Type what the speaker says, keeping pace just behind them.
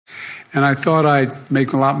And I thought I'd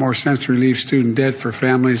make a lot more sense to relieve student debt for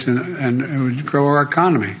families and it would grow our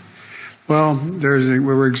economy. Well, there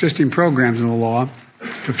were existing programs in the law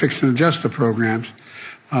to fix and adjust the programs.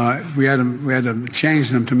 We had to change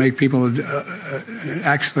them to make people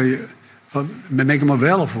actually make them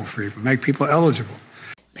available for people, make people eligible.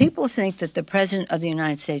 People think that the President of the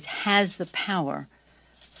United States has the power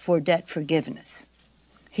for debt forgiveness.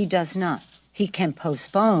 He does not. He can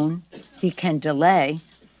postpone, he can delay,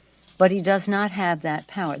 but he does not have that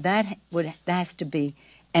power. That has to be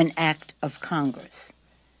an act of Congress.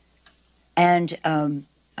 And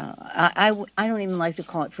I don't even like to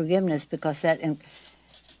call it forgiveness because that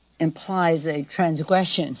implies a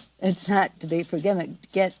transgression. It's not to be forgiven.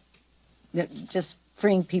 Just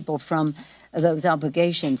freeing people from those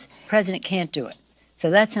obligations. The president can't do it. So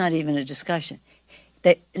that's not even a discussion.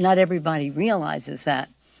 Not everybody realizes that,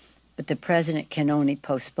 but the president can only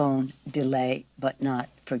postpone, delay, but not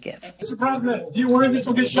forgive. Mr. President, do you worry this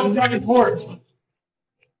will get shut down in court?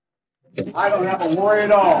 I don't have a worry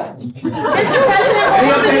at all. Mr. President,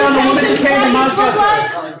 any update on the woman who came to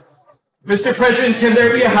Moscow? Mr. President, can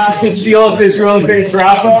there be a hostage deal if Israel invades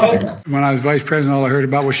Rafah? When I was vice president, all I heard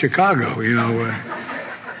about was Chicago,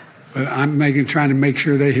 but I'm trying to make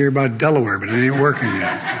sure they hear about Delaware, but it ain't working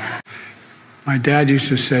yet. My dad used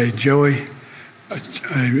to say, Joey, a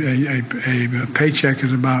paycheck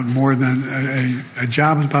is about more than, a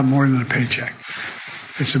job is about more than a paycheck.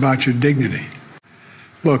 It's about your dignity.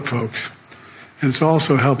 Look, folks, and it's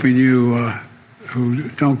also helping you who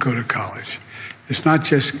don't go to college. It's not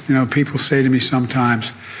just, people say to me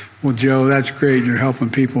sometimes, well, Joe, that's great, you're helping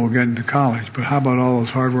people get into college, but how about all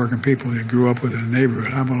those hardworking people you grew up with in the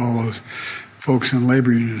neighborhood? How about all those folks in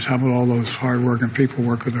labor unions? How about all those hardworking people who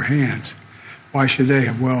work with their hands? Why should they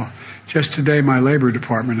have? Well, just today my labor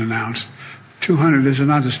department announced this is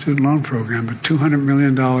not the student loan program, but $200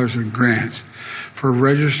 million in grants for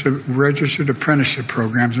registered apprenticeship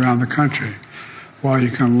programs around the country while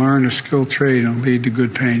you can learn a skilled trade and lead to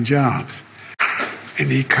good paying jobs. And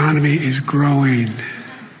the economy is growing.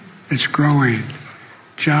 It's growing.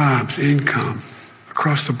 Jobs, income,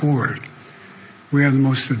 across the board. We have the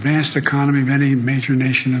most advanced economy of any major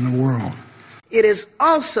nation in the world. It is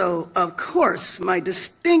also, of course, my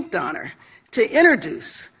distinct honor to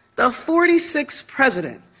introduce the 46th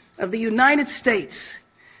President of the United States,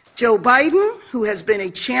 Joe Biden, who has been a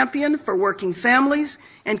champion for working families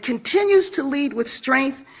and continues to lead with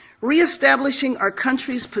strength, reestablishing our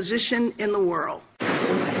country's position in the world.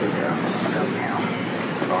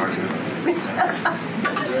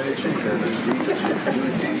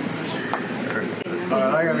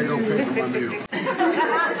 I gotta go pick up my meal.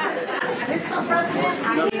 Mr. President, I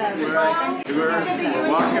need a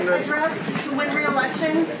strong address to win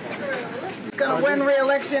re-election. He's going to win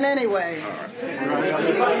re-election anyway.